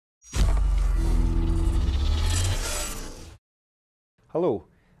Hello,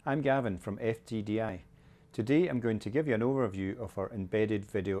 I'm Gavin from FTDI. Today I'm going to give you an overview of our Embedded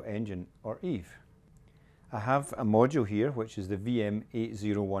Video Engine, or EVE. I have a module here which is the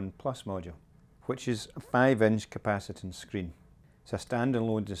VM801 Plus module, which is a 5-inch capacitance screen. It's a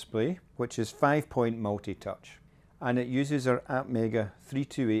standalone display which is 5-point multi-touch, and it uses our Atmega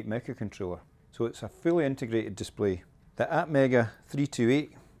 328 microcontroller, so it's a fully integrated display. The Atmega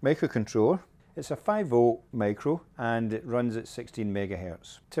 328 microcontroller, it's a 5-volt micro and it runs at 16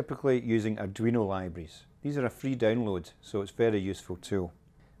 MHz, typically using Arduino libraries. These are a free download, so it's a very useful tool.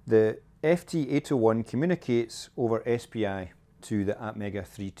 The FT801 communicates over SPI to the Atmega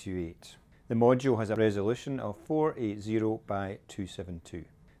 328. The module has a resolution of 480 by 272.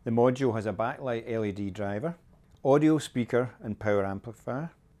 The module has a backlight LED driver, audio speaker and power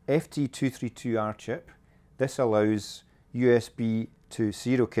amplifier, FT232R chip. This allows USB to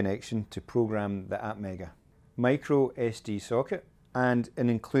serial connection to program the Atmega, micro SD socket, and an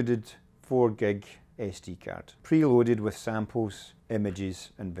included 4 gig SD card, preloaded with samples,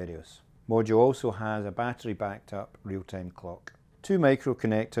 images and videos. Module also has a battery backed up real-time clock, 2 micro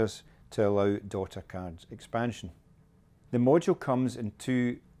connectors to allow daughter cards expansion. The module comes in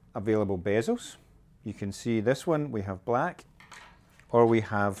 2 available bezels. You can see this one, we have black, or we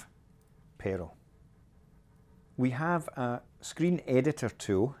have pearl. We have a screen editor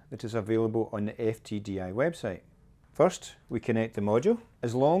tool that is available on the FTDI website. First, we connect the module.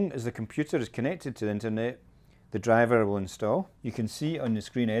 As long as the computer is connected to the internet, the driver will install. You can see on the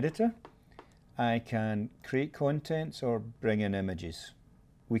screen editor, I can create contents or bring in images.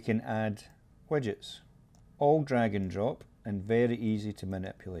 We can add widgets, all drag and drop and very easy to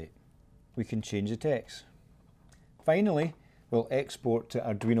manipulate. We can change the text. Finally, we'll export to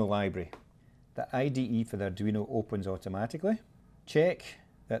Arduino library. The IDE for the Arduino opens automatically. Check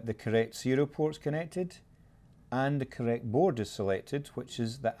that the correct serial port's connected and the correct board is selected, which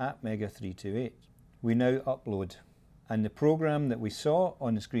is the Atmega 328. We now upload, and the program that we saw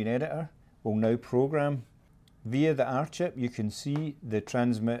on the screen editor will now program via the R chip. You can see the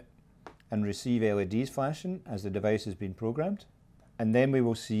transmit and receive LEDs flashing as the device has been programmed, and then we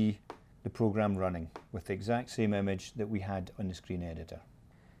will see the program running with the exact same image that we had on the screen editor.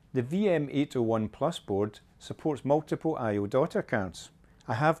 The VM801 Plus board supports multiple I/O daughter cards.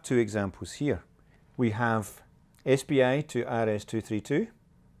 I have 2 examples here. We have SPI to RS232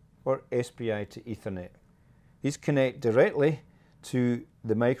 or SPI to Ethernet. These connect directly to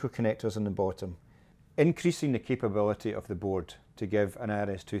the micro connectors on the bottom, increasing the capability of the board to give an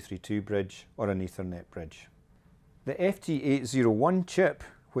RS232 bridge or an Ethernet bridge. The FT801 chip,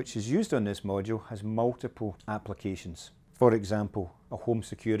 which is used on this module, has multiple applications. For example, a home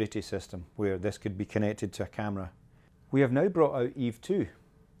security system where this could be connected to a camera. We have now brought out EVE 2.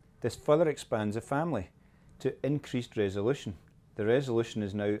 This further expands the family to increased resolution. The resolution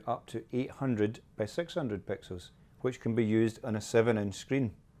is now up to 800 by 600 pixels, which can be used on a 7-inch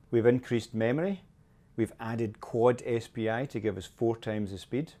screen. We've increased memory, we've added quad SPI to give us 4 times the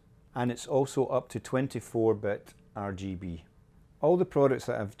speed, and it's also up to 24-bit RGB. All the products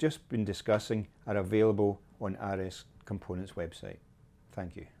that I've just been discussing are available on RS Components website.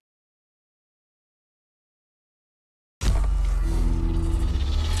 Thank you.